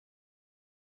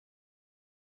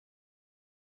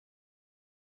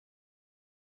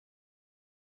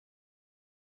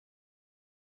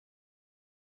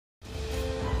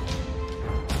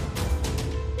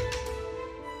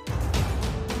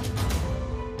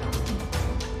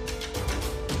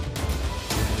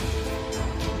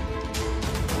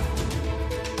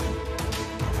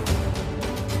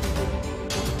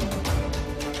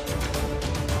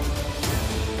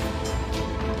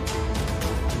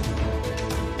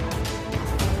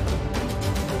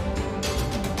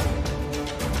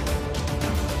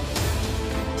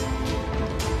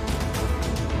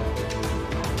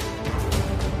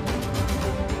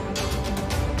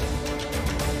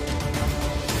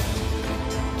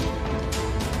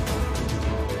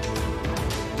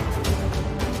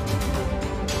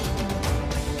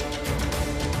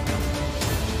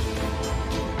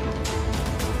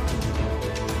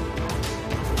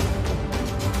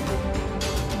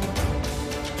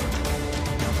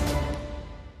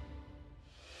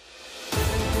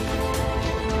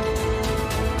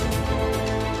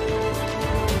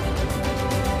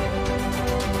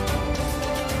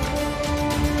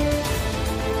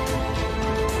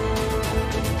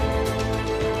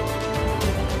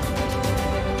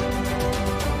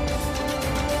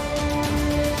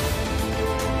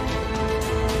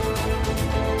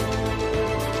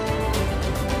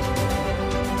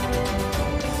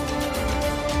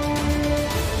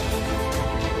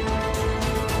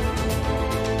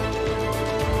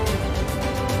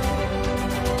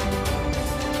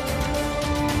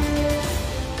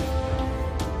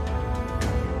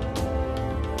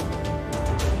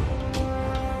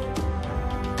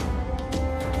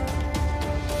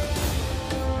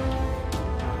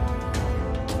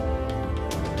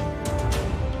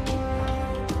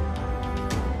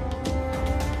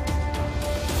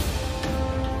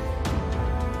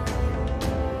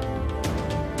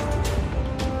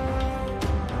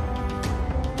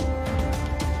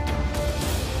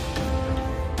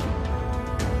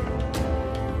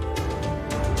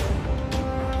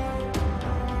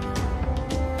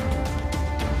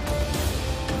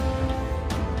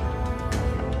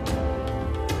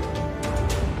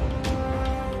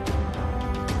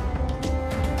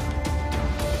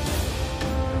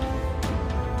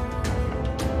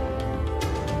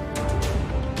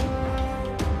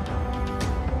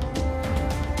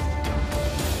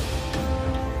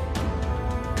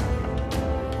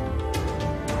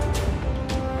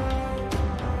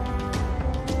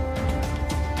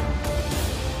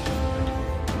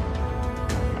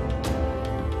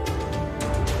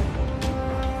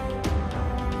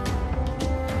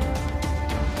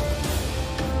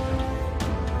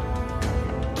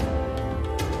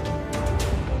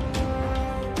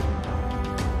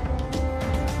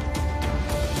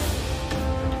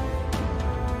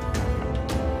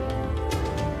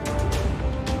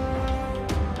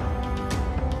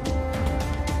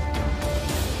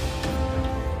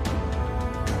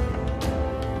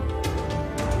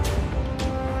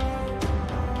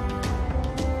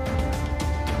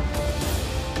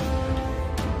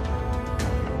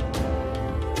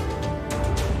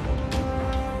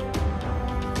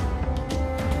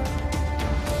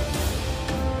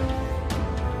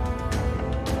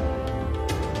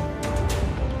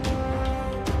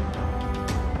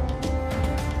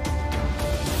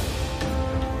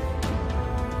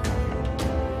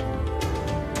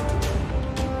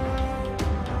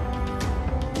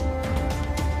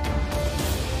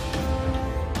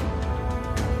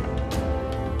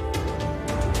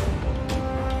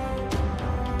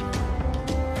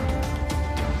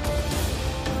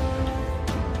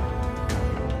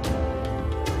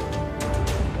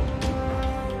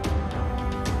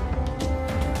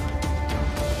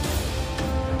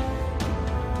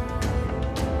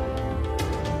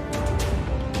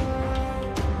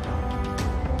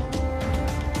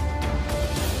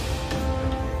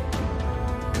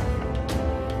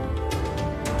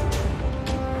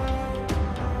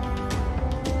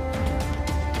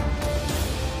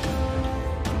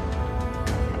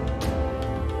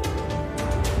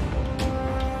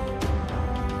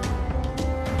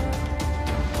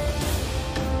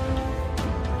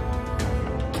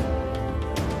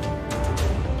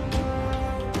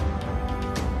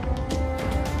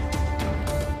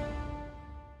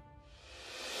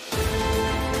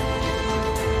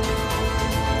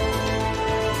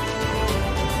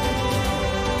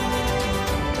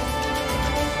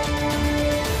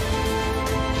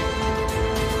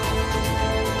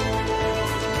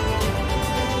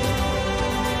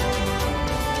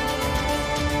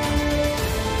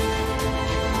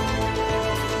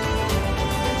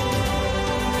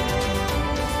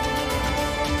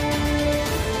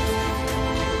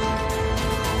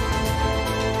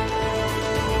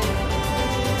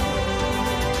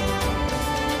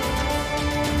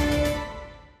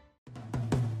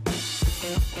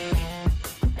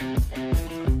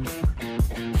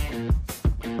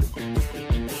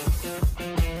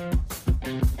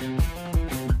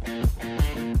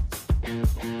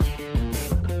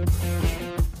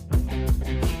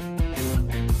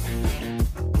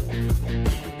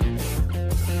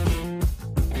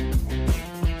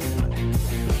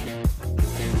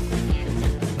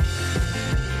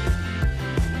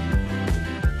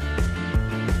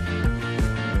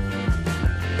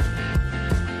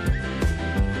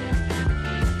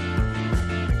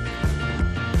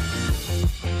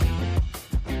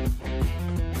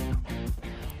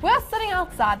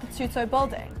outside the Tuto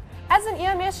building. As an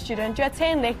EMS student, you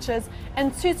attend lectures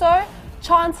in Tuto,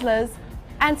 Chancellors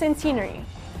and Centenary.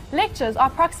 Lectures are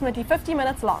approximately 50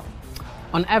 minutes long.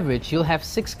 On average, you'll have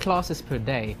 6 classes per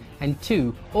day and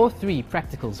 2 or 3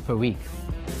 practicals per week.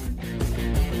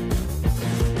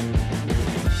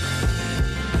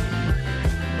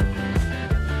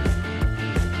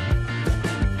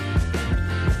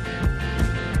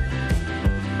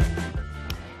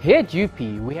 Here at UP,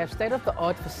 we have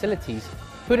state-of-the-art facilities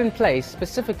put in place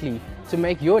specifically to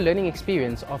make your learning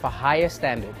experience of a higher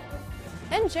standard.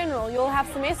 In general, you'll have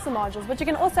semester modules, but you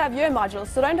can also have year modules,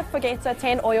 so don't forget to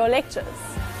attend all your lectures.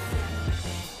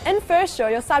 In first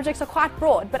year, your subjects are quite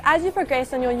broad, but as you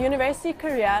progress in your university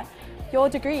career, your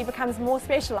degree becomes more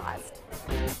specialized.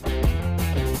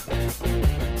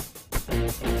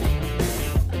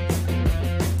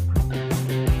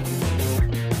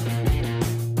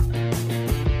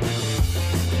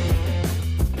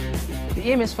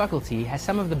 The EMS faculty has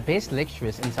some of the best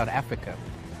lecturers in South Africa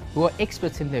who are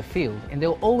experts in their field, and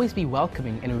they'll always be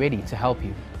welcoming and ready to help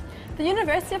you. The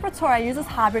University of Pretoria uses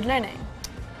hybrid learning.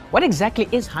 What exactly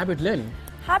is hybrid learning?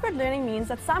 Hybrid learning means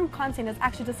that some content is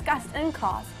actually discussed in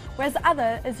class, whereas the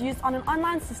other is used on an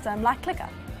online system like ClickUp.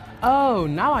 Oh,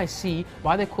 now I see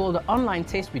why they call the online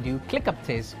test we do ClickUp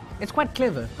test. It's quite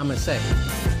clever, I must say.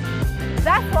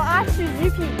 That's why I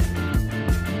choose UP.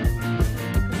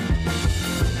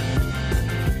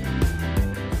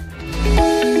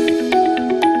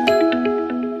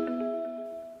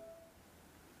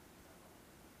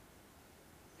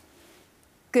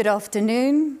 Good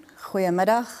afternoon,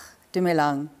 goeiemiddag,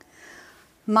 dumelang.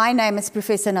 My name is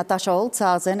Professor Natasha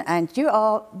Holtzhausen, and you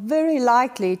are very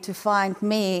likely to find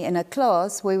me in a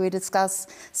class where we discuss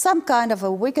some kind of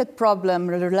a wicked problem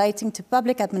relating to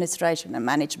public administration and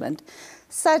management,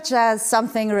 such as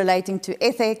something relating to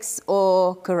ethics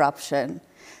or corruption.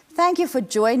 Thank you for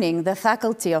joining the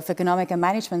Faculty of Economic and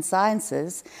Management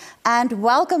Sciences, and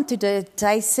welcome to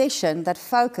today's session that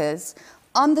focuses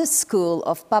on the School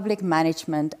of Public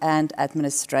Management and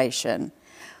Administration.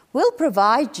 We'll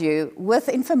provide you with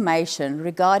information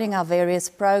regarding our various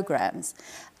programs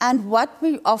and what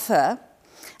we offer,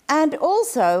 and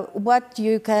also what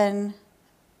you can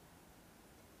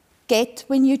get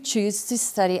when you choose to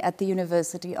study at the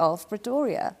University of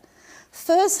Pretoria.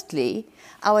 Firstly,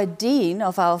 our Dean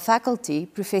of our faculty,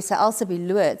 Professor Elsabe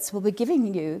Loots, will be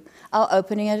giving you our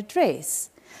opening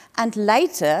address. And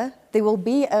later, there will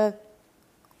be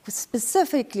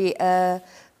specifically a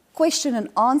question and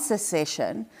answer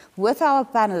session with our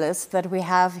panelists that we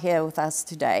have here with us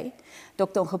today,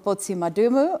 Dr. Ngopotsi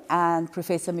Madumu and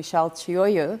Professor Michelle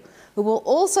Chioyo, who will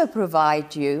also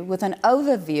provide you with an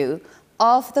overview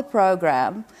of the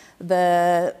program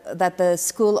that the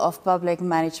School of Public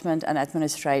Management and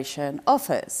Administration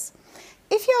offers.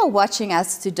 If you are watching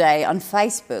us today on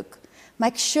Facebook,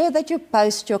 make sure that you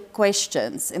post your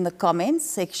questions in the comments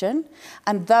section,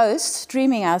 and those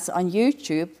streaming us on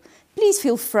YouTube, please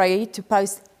feel free to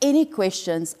post any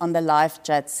questions on the live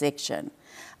chat section.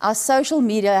 Our social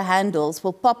media handles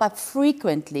will pop up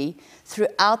frequently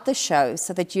throughout the show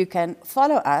so that you can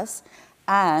follow us,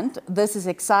 and this is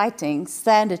exciting,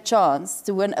 stand a chance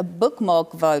to win a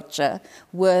bookmark voucher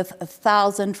worth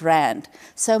R1,000.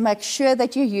 So make sure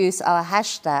that you use our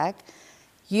hashtag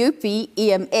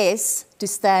UPEMS to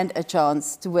stand a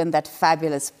chance to win that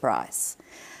fabulous prize.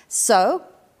 So,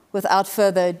 without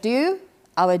further ado,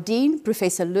 our Dean,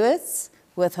 Professor Loots,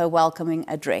 with her welcoming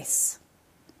address.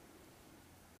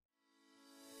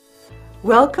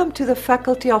 Welcome to the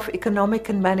Faculty of Economic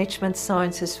and Management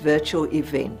Sciences virtual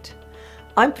event.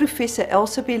 I'm Professor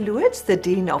Elsabe Loots, the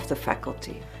Dean of the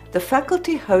faculty. The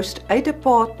faculty hosts 8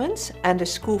 departments and a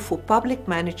School for Public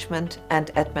Management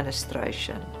and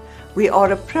Administration. We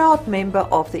are a proud member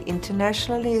of the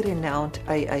internationally renowned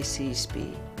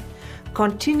AACSB.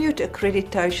 Continued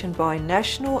accreditation by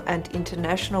national and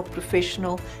international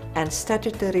professional and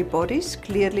statutory bodies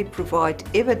clearly provide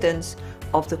evidence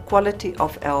of the quality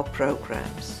of our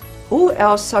programs. All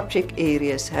our subject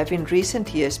areas have in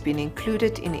recent years been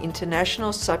included in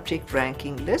international subject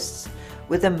ranking lists,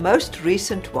 with the most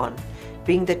recent one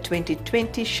being the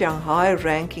 2020 Shanghai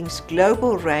Rankings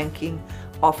Global Ranking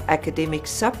of Academic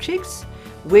Subjects,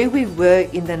 where we were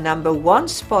in the #1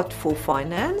 spot for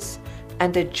finance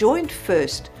and a joint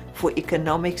first for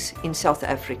economics in South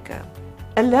Africa.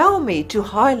 Allow me to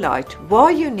highlight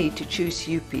why you need to choose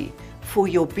UP for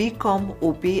your BCom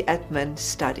or BAdmin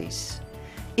studies.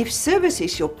 If service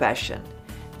is your passion,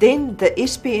 then the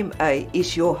SPMA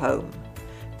is your home.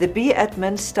 The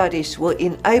BAdmin studies will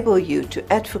enable you to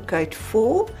advocate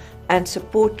for and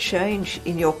support change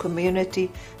in your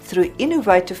community through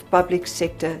innovative public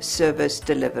sector service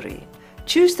delivery.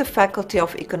 Choose the Faculty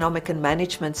of Economic and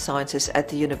Management Sciences at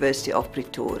the University of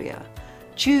Pretoria.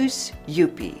 Choose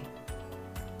UP.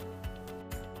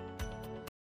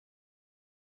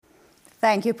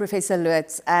 Thank you, Professor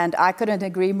Lutz, and I couldn't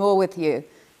agree more with you.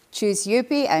 Choose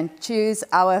UP and choose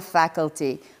our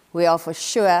faculty. We are for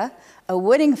sure a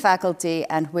winning faculty,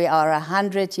 and we are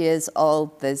 100 years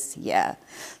old this year.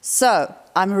 So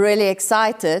I'm really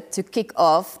excited to kick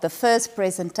off the first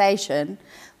presentation,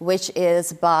 which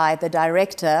is by the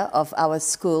director of our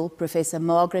school, Professor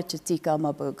Margaret Chitika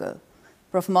Mabugo.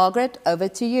 Prof. Margaret, over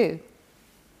to you.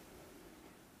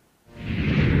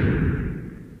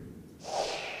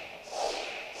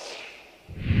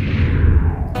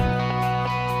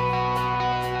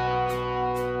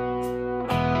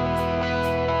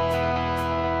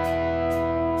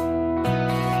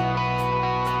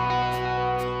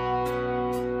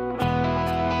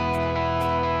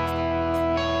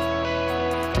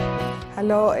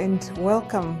 Hello and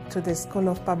welcome to the School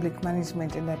of Public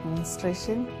Management and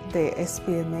Administration, the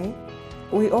SPMA.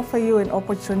 We offer you an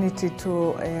opportunity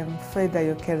to further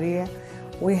your career.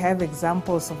 We have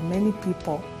examples of many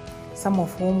people, some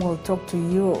of whom will talk to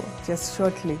you just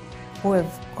shortly, who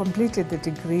have completed the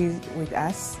degree with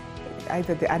us,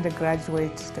 either the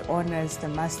undergraduate, the honors, the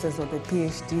masters, or the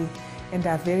PhD, and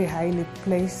are very highly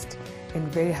placed and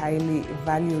very highly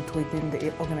valued within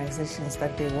the organizations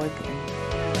that they work in.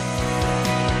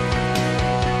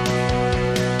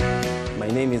 My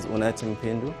name is Unati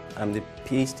Mpendu. I'm the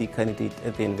PhD candidate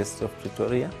at the University of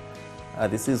Pretoria.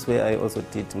 This is where I also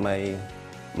did my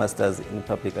Masters in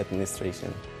Public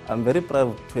Administration. I'm very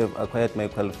proud to have acquired my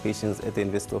qualifications at the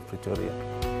University of Pretoria.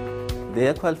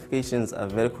 Their qualifications are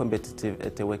very competitive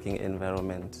at a working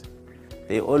environment.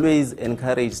 They always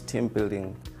encourage team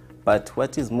building, but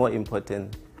what is more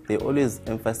important, they always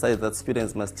emphasize that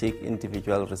students must take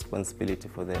individual responsibility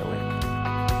for their work.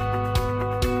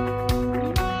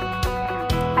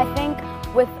 I think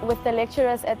with the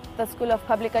lecturers at the School of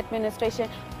Public Administration,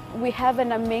 we have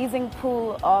an amazing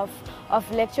pool of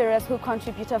lecturers who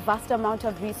contribute a vast amount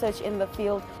of research in the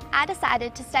field. I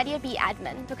decided to study a B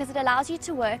admin because it allows you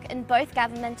to work in both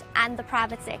government and the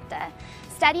private sector.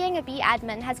 Studying a B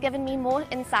admin has given me more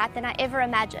insight than I ever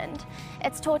imagined.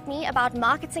 It's taught me about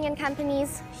marketing in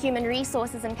companies, human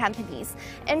resources in companies,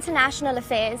 international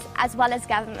affairs, as well as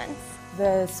governments.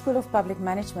 The School of Public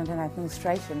Management and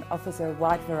Administration offers a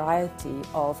wide variety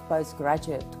of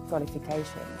postgraduate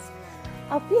qualifications.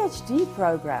 Our PhD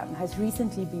program has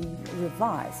recently been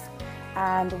revised,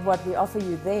 and what we offer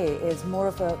you there is more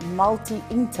of a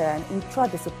multi-intern,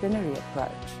 intradisciplinary approach.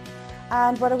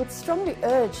 And what I would strongly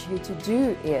urge you to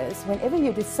do is, whenever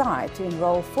you decide to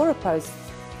enroll for a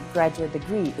postgraduate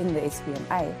degree in the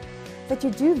SPMA, that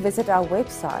you do visit our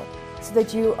website so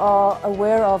that you are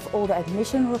aware of all the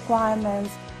admission requirements,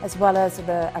 as well as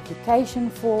the application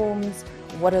forms,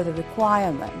 what are the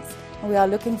requirements. And we are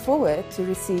looking forward to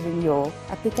receiving your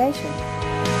application.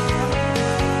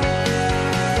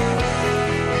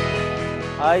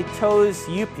 I chose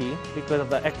UP because of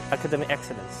the academic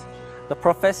excellence. The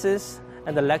professors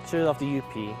and the lecturers of the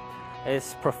UP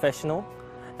is professional,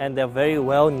 and they're very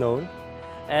well known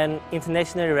and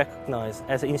internationally recognized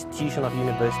as an institution of the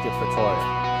University of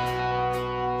Pretoria.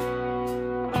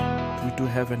 We do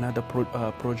have another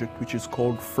project which is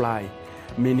called Fly,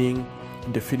 meaning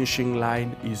the finishing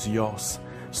line is yours.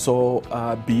 So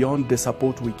beyond the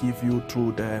support we give you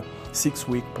through the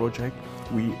 6-week project,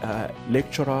 we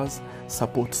lecturers,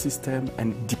 support system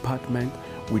and department,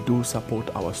 we do support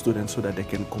our students so that they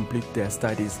can complete their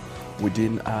studies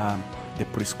within the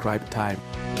prescribed time.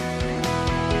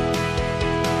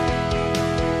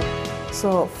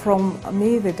 So from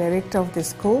me, the director of the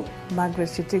school, Margaret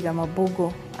Chitika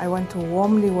Mabugo, I want to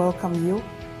warmly welcome you.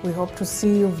 We hope to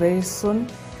see you very soon,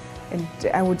 and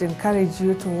I would encourage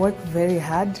you to work very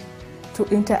hard to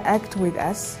interact with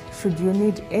us. Should you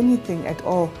need anything at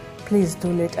all, please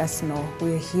do let us know.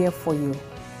 We're here for you,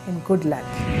 and good luck.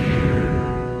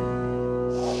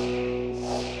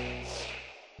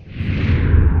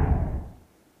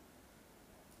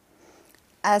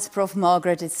 As Prof.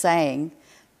 Margaret is saying,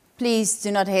 please do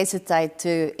not hesitate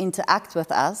to interact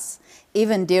with us,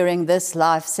 even during this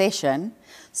live session.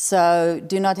 So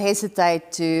do not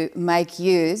hesitate to make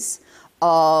use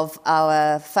of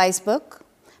our Facebook.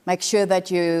 Make sure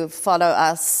that you follow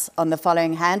us on the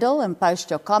following handle and post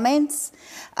your comments.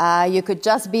 You could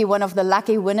just be one of the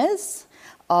lucky winners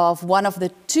of one of the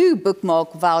 2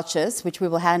 bookmark vouchers, which we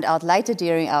will hand out later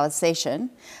during our session.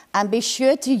 And be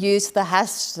sure to use the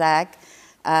hashtag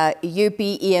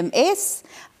UPEMS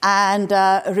And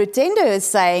Rutendo is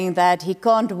saying that he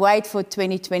can't wait for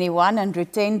 2021. And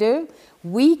Rutendo,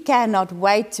 we cannot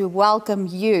wait to welcome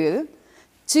you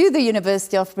to the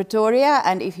University of Pretoria.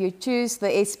 And if you choose the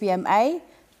SPMA,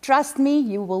 trust me,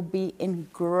 you will be in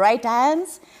great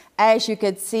hands, as you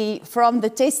could see from the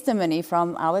testimony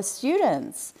from our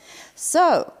students.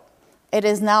 So it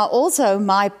is now also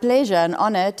my pleasure and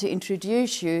honor to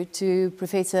introduce you to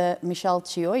Professor Michelle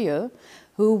Chioyo,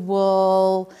 who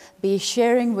will be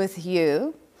sharing with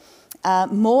you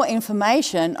more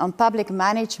information on public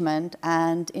management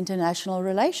and international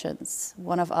relations,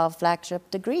 one of our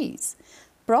flagship degrees.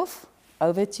 Prof,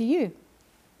 over to you.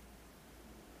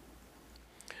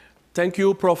 Thank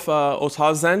you, Prof.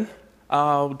 Oshausen.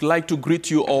 I would like to greet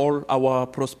you all, our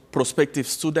prospective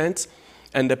students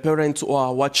and the parents who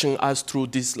are watching us through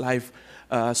this live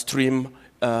stream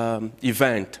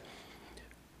event.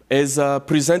 As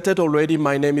presented already,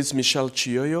 my name is Michelle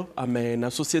Chioyo. I'm an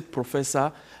associate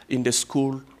professor in the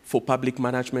School for Public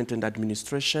Management and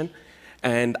Administration,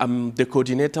 and I'm the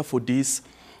coordinator for this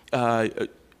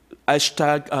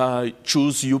hashtag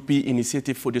Choose UP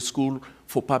initiative for the School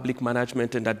for Public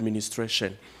Management and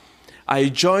Administration. I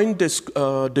joined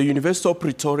the University of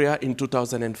Pretoria in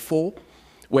 2004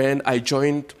 when I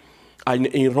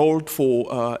enrolled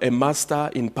for a master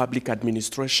in public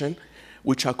administration,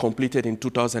 which I completed in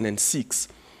 2006.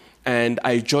 And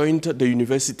I joined the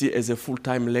university as a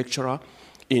full-time lecturer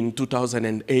in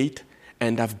 2008,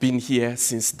 and I've been here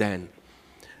since then.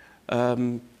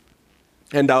 And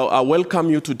I welcome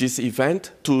you to this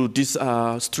event, to this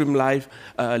live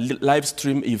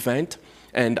stream event,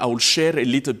 and I will share a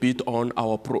little bit on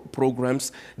our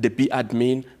programs, the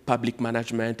B-Admin, Public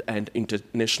Management, and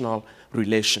International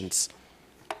Relations.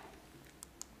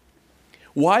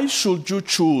 Why should you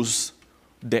choose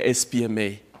the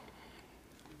SPMA?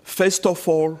 First of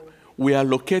all, we are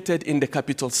located in the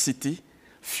capital city,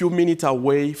 few minutes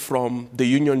away from the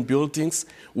union buildings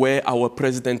where our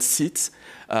president sits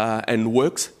and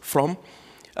works from,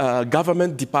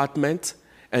 government departments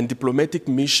and diplomatic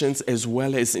missions, as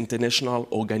well as international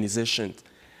organizations.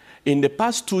 In the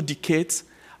past 2 decades,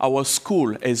 our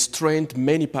school has trained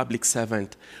many public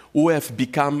servants who have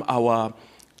become our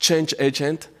change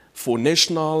agent for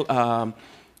national,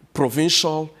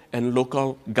 provincial, and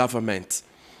local governments.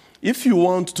 If you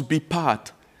want to be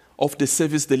part of the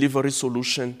service delivery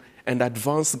solution and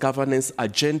advanced governance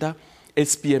agenda,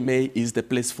 SPMA is the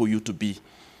place for you to be.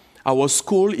 Our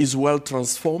school is well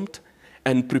transformed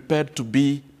and prepared to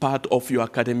be part of your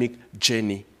academic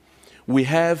journey. We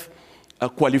have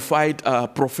qualified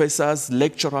professors,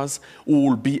 lecturers who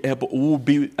will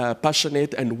be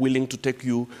passionate and willing to take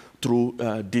you through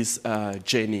this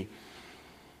journey.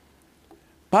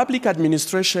 Public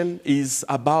administration is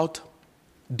about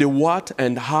the what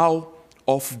and how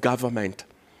of government.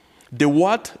 The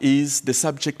what is the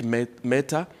subject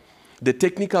matter, the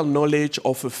technical knowledge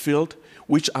of a field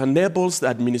which enables the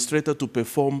administrator to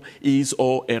perform his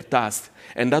or her task.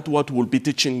 And that's what we'll be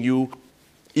teaching you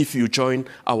if you join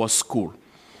our school.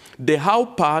 The how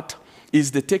part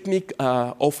is the technique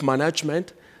of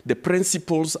management, the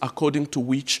principles according to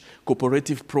which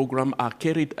cooperative programs are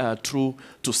carried through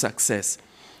to success.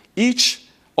 Each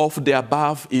of the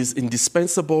above is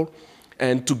indispensable,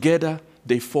 and together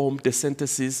they form the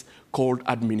synthesis called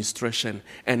administration.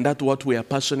 And that's what we are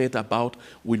passionate about.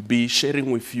 We'll be sharing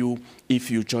with you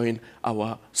if you join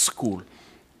our school.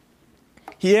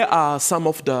 Here are some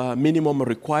of the minimum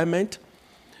requirements.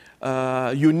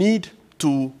 You need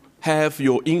to have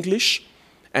your English,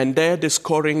 and there the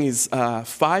scoring is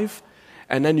 5.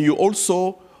 And then you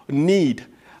also need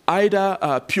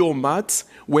either pure maths,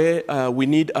 where we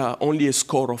need only a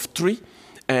score of 3,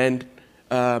 and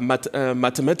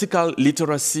mathematical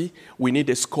literacy, we need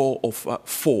a score of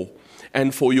 4.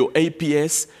 And for your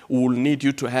APS, we will need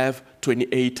you to have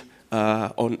 28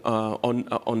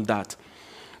 on that.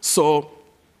 So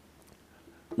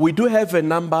we do have a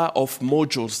number of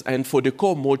modules, and for the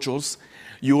core modules,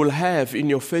 you will have in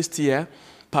your first year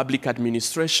public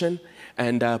administration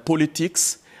and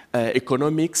politics,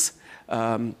 economics,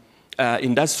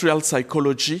 industrial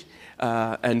psychology,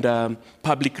 and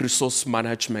public resource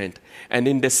management. And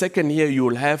in the second year, you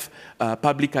will have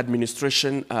public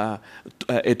administration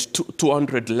at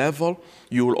 200 level.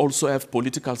 You will also have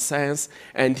political science.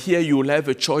 And here you will have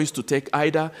a choice to take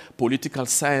either political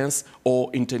science or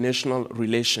international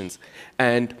relations.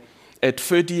 And at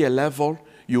third year level,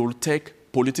 you will take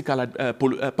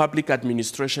public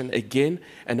administration again,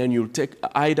 and then you'll take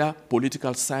either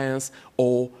political science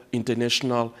or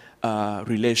international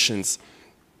relations.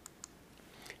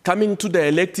 Coming to the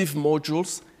elective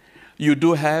modules, you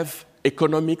do have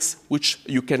economics, which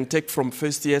you can take from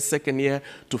first year, second year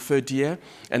to third year.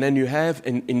 And then you have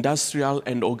an industrial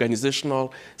and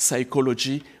organizational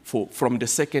psychology from the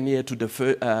second year to the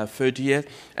third year.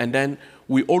 And then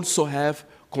we also have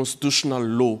constitutional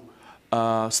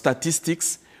law,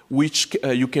 statistics, which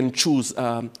you can choose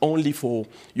only for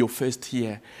your first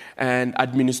year, and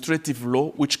administrative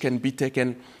law, which can be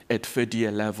taken at third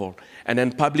year level. And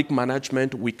then public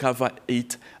management, we cover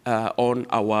it on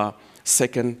our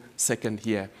second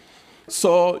year.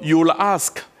 So you'll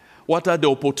ask, what are the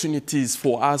opportunities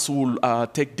for us who will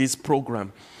take this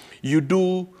program? You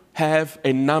do have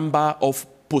a number of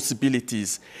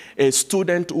possibilities. A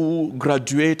student who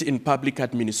graduates in public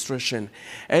administration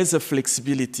has a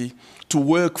flexibility to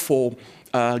work for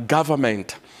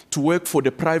government, to work for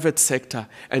the private sector,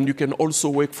 and you can also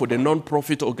work for the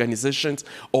non-profit organizations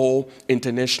or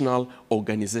international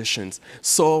organizations.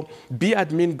 So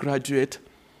B-admin graduate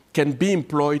can be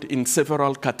employed in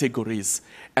several categories,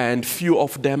 and few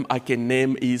of them I can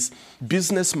name is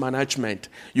business management.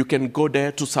 You can go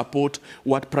there to support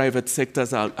what private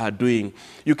sectors are doing.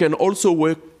 You can also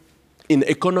work in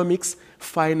economics,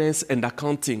 finance, and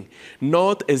accounting,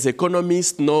 not as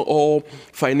economist, nor or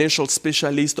financial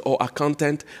specialist or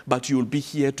accountant, but you'll be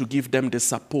here to give them the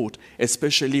support,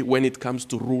 especially when it comes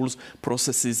to rules,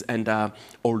 processes, and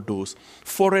all those.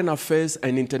 Foreign affairs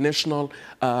and international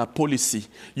policy.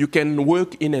 You can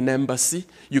work in an embassy,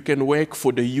 you can work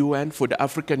for the UN, for the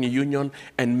African Union,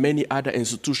 and many other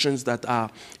institutions that are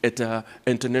at an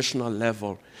international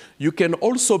level. You can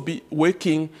also be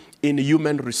working in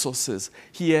human resources,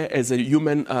 here as a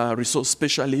human resource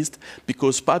specialist,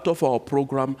 because part of our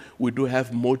program, we do have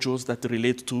modules that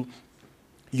relate to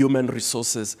human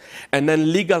resources. And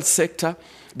then legal sector,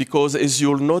 because as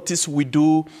you'll notice, we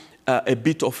do a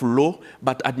bit of law,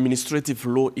 but administrative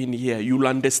law in here. You'll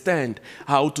understand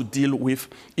how to deal with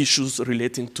issues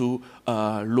relating to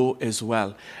law as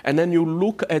well. And then you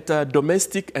look at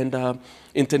domestic and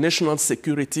international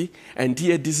security, and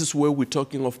here this is where we're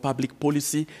talking of public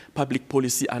policy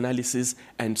analysis,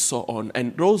 and so on.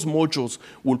 And those modules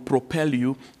will propel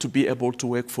you to be able to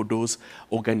work for those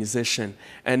organizations.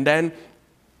 And then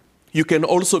you can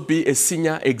also be a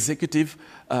senior executive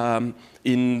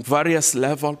in various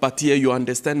levels, but here you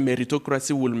understand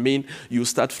meritocracy will mean you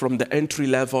start from the entry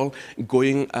level,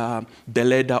 going the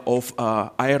ladder of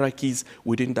hierarchies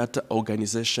within that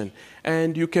organization.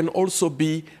 And you can also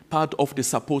be part of the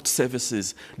support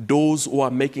services, those who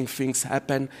are making things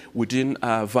happen within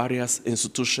various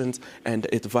institutions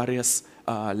and at various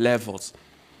levels.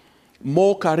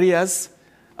 More careers,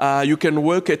 you can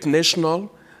work at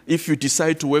national. If you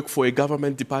decide to work for a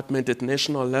government department at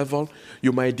national level,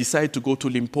 you might decide to go to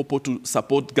Limpopo to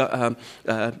support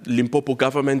Limpopo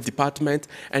government department,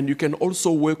 and you can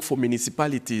also work for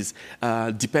municipalities,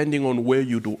 depending on where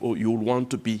you want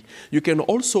to be. You can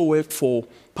also work for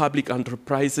public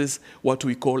enterprises, what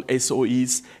we call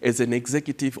SOEs, as an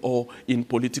executive or in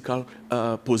political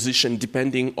position,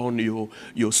 depending on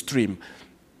your stream.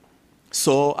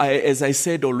 So, as I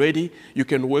said already, you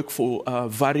can work for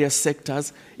various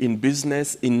sectors in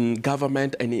business, in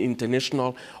government, and in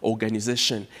international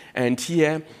organization. And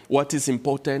here, what is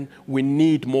important, we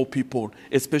need more people,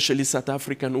 especially South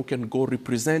African, who can go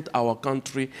represent our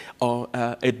country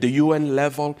at the UN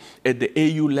level, at the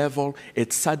AU level, at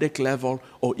SADC level,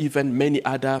 or even many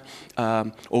other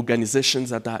organizations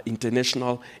that are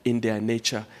international in their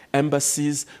nature.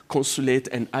 Embassies, consulate,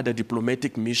 and other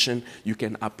diplomatic mission, you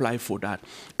can apply for that.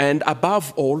 And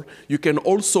above all, you can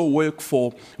also work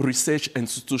for research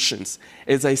institutions.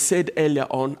 As I said earlier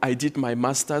on, I did my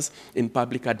master's in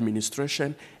public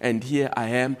administration, and here I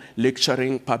am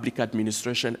lecturing public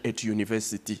administration at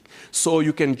university. So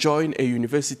you can join a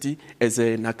university as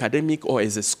an academic or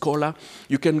as a scholar.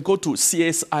 You can go to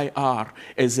CSIR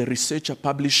as a researcher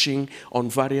publishing on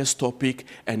various topics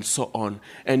and so on.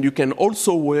 And you can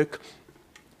also work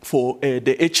for the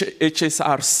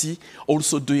HSRC,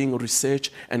 also doing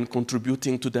research and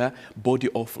contributing to the body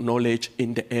of knowledge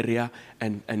in the area,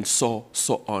 and so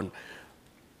on.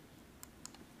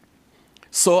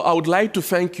 So I would like to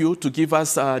thank you to give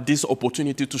us this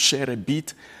opportunity to share a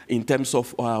bit in terms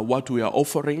of what we are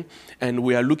offering, and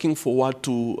we are looking forward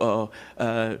to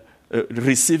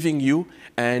receiving you,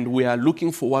 and we are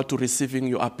looking forward to receiving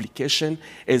your application.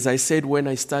 As I said when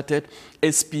I started,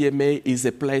 SPMA is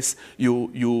a place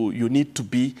you need to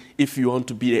be if you want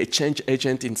to be a change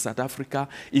agent in South Africa.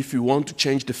 If you want to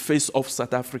change the face of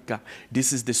South Africa,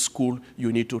 this is the school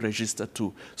you need to register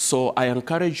to. So I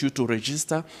encourage you to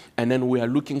register, and then we are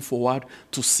looking forward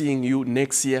to seeing you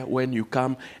next year when you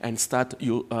come and start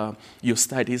your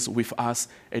studies with us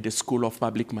at the School of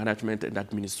Public Management and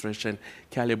Administration.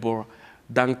 Calibor,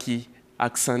 Danki,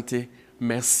 Accente,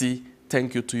 merci,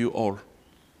 thank you to you all.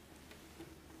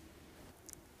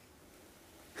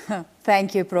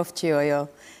 Thank you, Prof. Chioyo.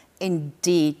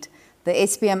 Indeed, the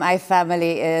SPMA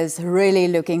family is really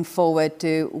looking forward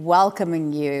to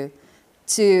welcoming you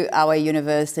to our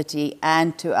university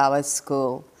and to our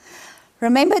school.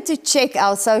 Remember to check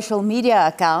our social media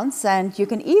accounts, and you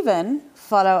can even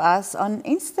follow us on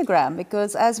Instagram,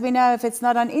 because as we know, if it's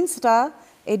not on Insta,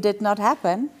 it did not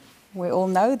happen. We all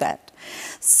know that.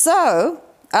 So,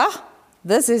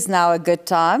 this is now a good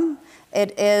time.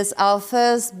 It is our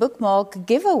first bookmark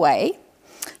giveaway.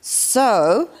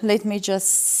 So, let me just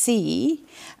see.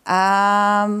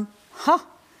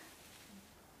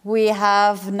 We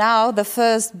have now the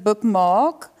first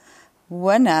bookmark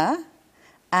winner,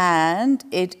 and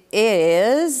it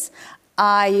is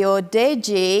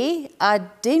Ayodeji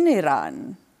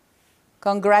Adiniran.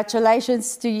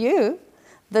 Congratulations to you.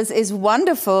 This is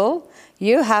wonderful.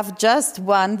 You have just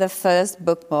won the first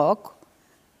bookmark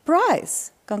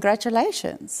prize.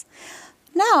 Congratulations.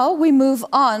 Now we move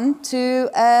on to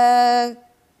a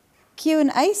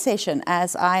Q&A session,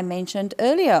 as I mentioned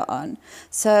earlier on.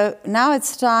 So now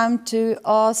it's time to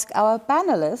ask our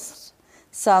panelists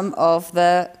some of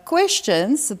the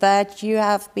questions that you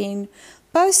have been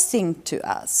posting to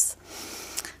us.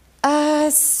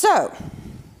 So,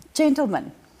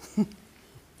 gentlemen,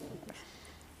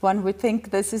 one would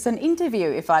think this is an interview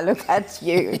if I look at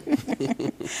you.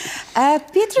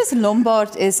 Petrus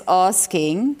Lombard is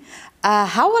asking,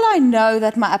 how will I know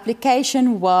that my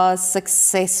application was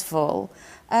successful?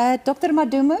 Dr.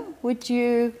 Madumo, would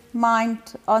you mind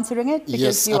answering it? Because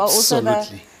yes, you are also the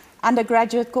absolutely.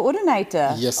 undergraduate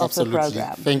coordinator Yes, of absolutely. the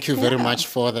program. Thank you very much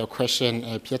for the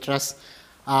question, Petrus.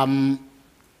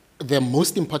 The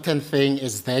most important thing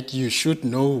is that you should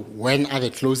know when are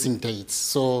the closing dates.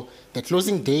 So the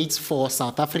closing dates for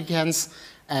South Africans,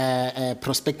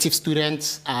 prospective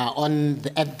students are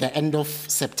at the end of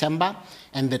September,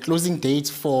 and the closing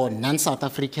dates for non-South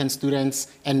African students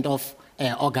end of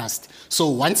August. So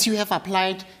once you have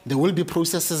applied, there will be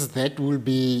processes that will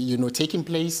be taking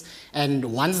place, and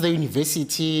once the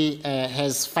university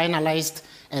has finalized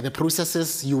the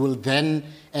processes, you will then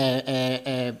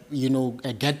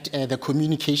get the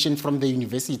communication from the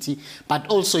university. But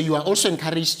also, you are also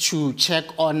encouraged to check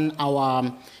on our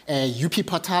UP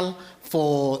portal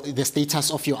for the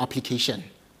status of your application.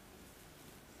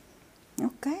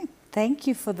 Okay, thank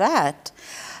you for that.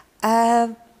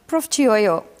 Prof.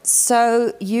 Chioyo,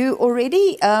 so you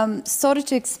already started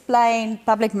to explain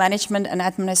public management and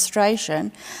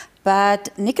administration, but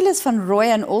Nicholas van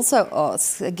Rooyen also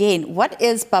asks, again, what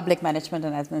is public management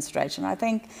and administration? I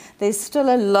think there's still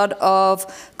a lot of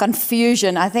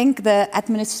confusion. I think the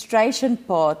administration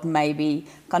part maybe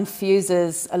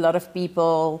confuses a lot of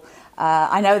people.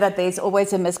 I know that there's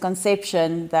always a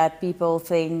misconception that people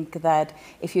think that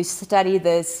if you study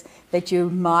this, that you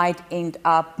might end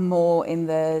up more in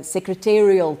the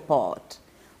secretarial part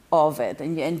of it,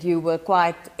 and you were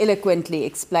quite eloquently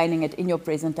explaining it in your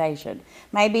presentation.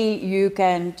 Maybe you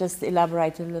can just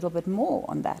elaborate a little bit more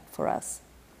on that for us.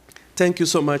 Thank you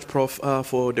so much, Prof,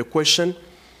 for the question.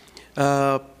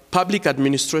 Public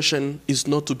administration is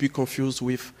not to be confused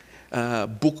with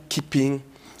bookkeeping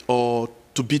or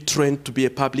to be trained to be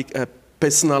a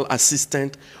personal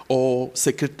assistant or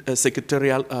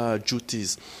secretarial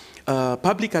duties.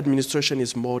 Public administration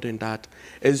is more than that.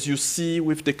 As you see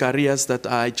with the careers that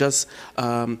I just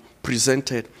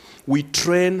presented, we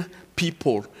train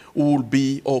people who will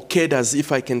be, or cadres,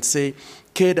 if I can say,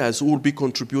 cadres who will be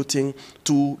contributing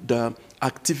to the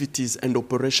activities and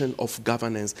operation of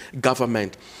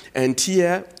government. And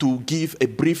here, to give a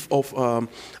brief of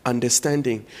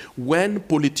understanding, when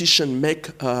politicians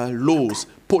make laws,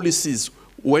 policies,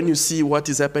 when you see what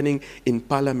is happening in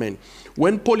Parliament,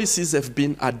 when policies have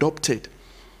been adopted,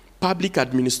 public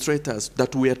administrators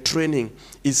that we are training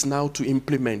is now to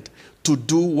implement, to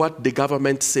do what the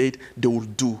government said they will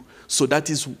do. So that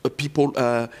is people,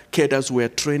 cadres we are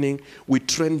training. We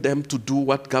train them to do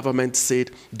what government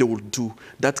said they will do.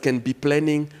 That can be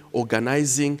planning,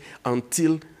 organizing,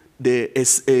 until the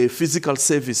physical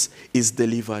service is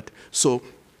delivered. So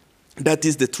That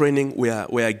is the training we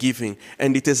are giving.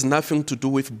 And it has nothing to do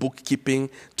with bookkeeping,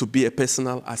 to be a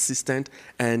personal assistant.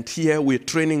 And here we're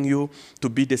training you to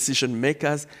be decision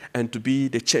makers and to be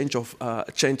the change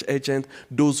agent,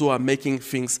 those who are making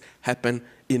things happen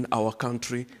in our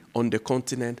country, on the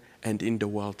continent, and in the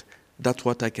world. That's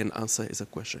what I can answer as a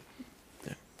question.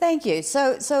 Yeah. Thank you.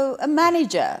 So a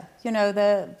manager, you know,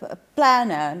 the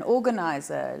planner, an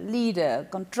organizer, leader,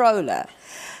 controller.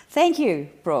 Thank you,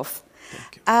 Prof.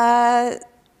 Thank you.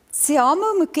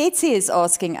 Siamo Muketsi is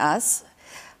asking us,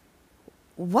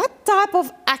 what type of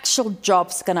actual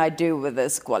jobs can I do with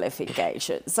this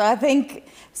qualification? So I think,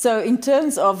 so in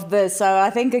terms of this, so I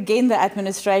think again the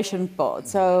administration part.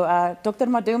 So Dr.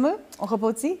 Madumo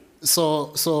Ongapotsi?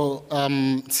 So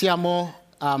Siamo,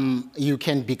 you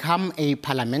can become a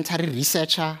parliamentary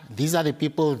researcher. These are the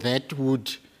people that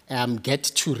would get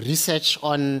to research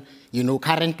on, you know,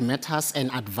 current matters and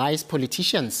advise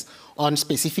politicians on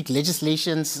specific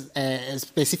legislation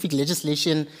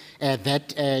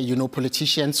that you know,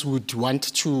 politicians would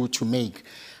want to make.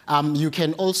 You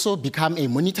can also become a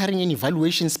monitoring and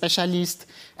evaluation specialist.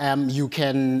 You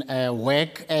can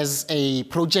work as a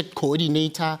project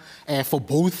coordinator for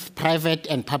both private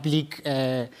and public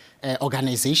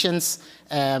organizations.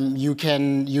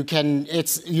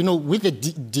 It's, you know, with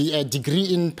a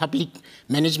degree in public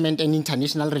management and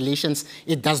international relations,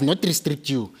 it does not restrict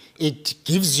you. It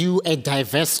gives you a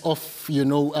diverse of, you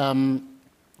know,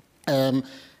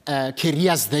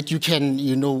 careers that you can,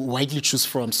 you know, widely choose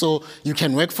from. So you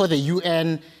can work for the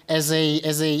UN as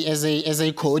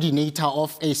a coordinator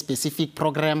of a specific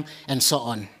program and so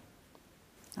on.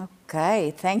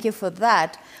 Okay, thank you for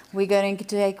that. We're going to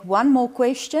take one more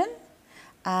question.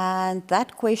 And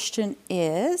that question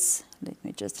is, let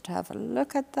me just have a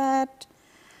look at that.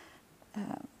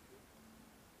 The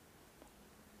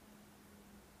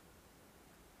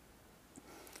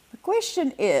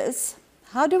question is,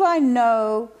 how do I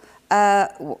know,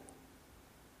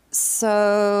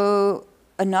 so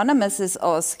Anonymous is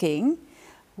asking,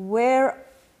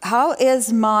 how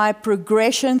is my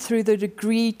progression through the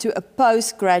degree to a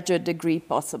postgraduate degree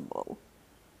possible?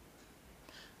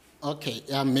 Okay,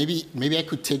 maybe I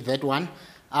could take that one.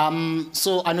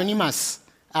 So Anonymous,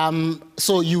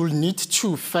 so you'll need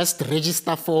to first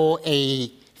register for a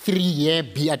 3-year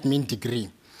B-admin degree.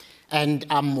 And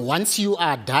once you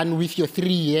are done with your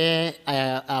 3-year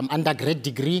undergrad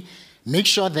degree, make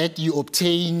sure that you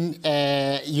obtain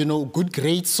you know, good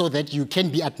grades so that you can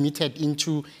be admitted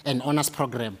into an honors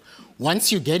program.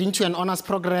 Once you get into an honors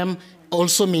program,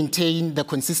 also maintain the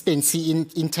consistency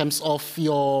in terms of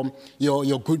your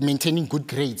maintaining good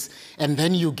grades. And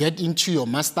then you get into your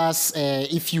master's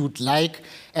if you'd like,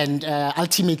 and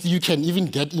ultimately you can even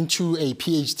get into a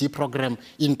PhD program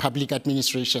in public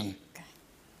administration. Okay.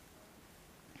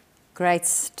 Great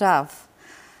stuff.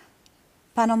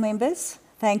 Panel members,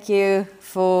 thank you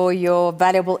for your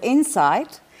valuable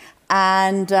insight.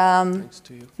 And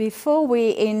before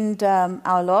we end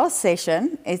our last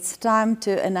session, it's time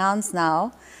to announce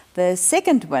now the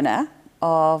second winner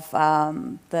of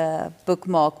the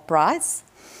Bookmark Prize.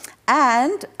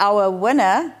 And our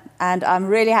winner, and I'm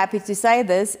really happy to say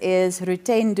this, is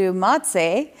Rutendu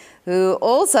Matse, who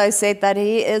also said that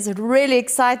he is really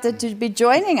excited to be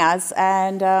joining us.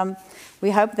 And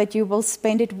we hope that you will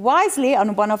spend it wisely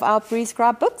on one of our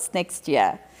prescribed books next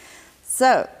year.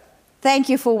 So, thank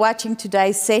you for watching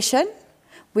today's session.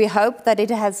 We hope that it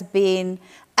has been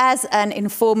as an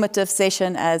informative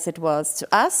session as it was to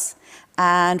us.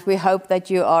 And we hope that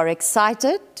you are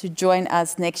excited to join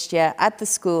us next year at the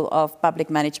School of Public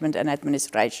Management and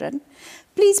Administration.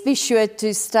 Please be sure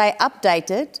to stay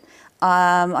updated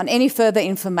on any further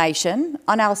information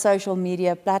on our social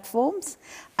media platforms.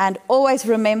 And always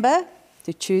remember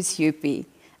to choose UP.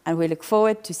 And we look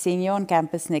forward to seeing you on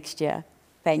campus next year.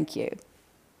 Thank you.